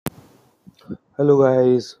Hello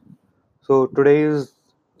guys. So today is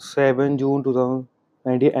 7 June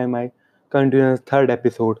 2019 and my continuous third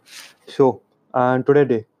episode. So and today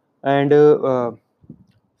day and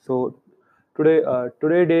so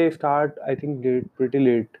today day start I think late pretty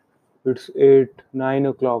late. It's 8 9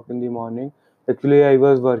 o'clock in the morning. Actually I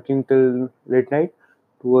was working till late night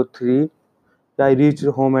 2 or 3. Yeah, I reached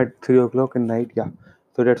home at 3 o'clock in night. Yeah,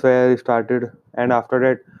 so that's why I started. And after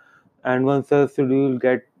that, and once the schedule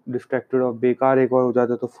get distracted of बेकार एक और हो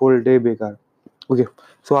जाता तो full day बेकार. Okay,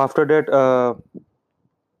 so after that,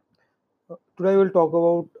 today I will talk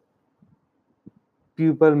about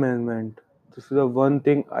people management. This is the one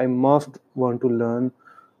thing I must want to learn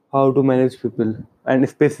how to manage people and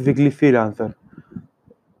specifically freelancer.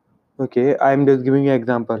 Okay, I'm just giving you an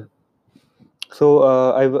example. So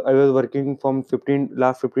I was working from 15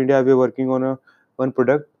 days. I was working on a one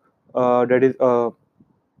product that is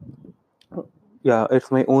yeah, it's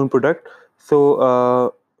my own product.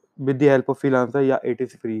 So with the help of freelancer, yeah, it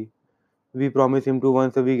is free. We promise him to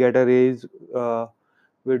once we get a raise,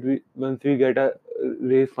 once we get a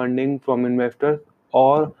raise funding from investors,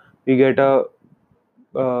 or we get a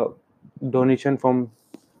uh, donation from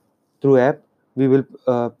through app, we will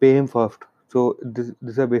pay him first. So this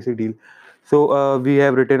is a basic deal. So we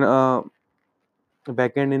have written a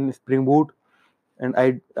backend in Spring Boot, and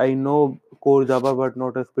I know core Java but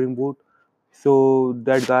not a Spring Boot. So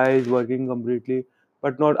that guy is working completely,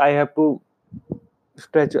 but not. I have to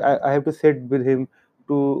stretch. I have to sit with him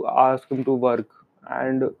to ask him to work,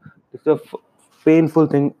 and it's a painful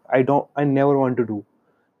thing. I never want to do.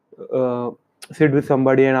 Uh, Sit with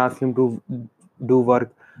somebody and ask him to do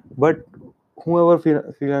work, but whoever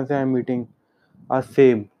freelancer I'm meeting are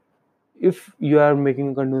same. If you are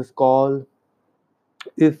making a continuous call,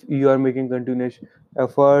 if you are making continuous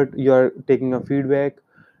effort, you are taking a feedback,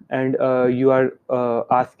 and you are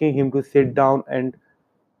asking him to sit down and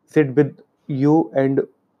sit with you and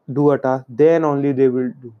do a task, then only they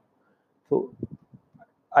will do. So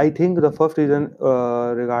I think the first reason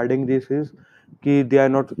regarding this is कि they are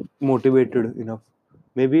not motivated enough.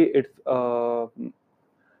 Maybe it's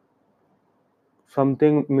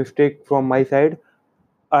something mistake from my side.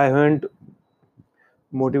 I haven't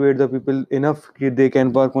motivate the people enough कि they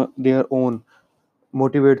can work on their own.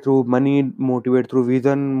 Motivate through money, motivate through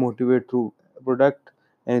vision, motivate through product,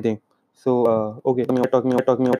 anything. So okay, talking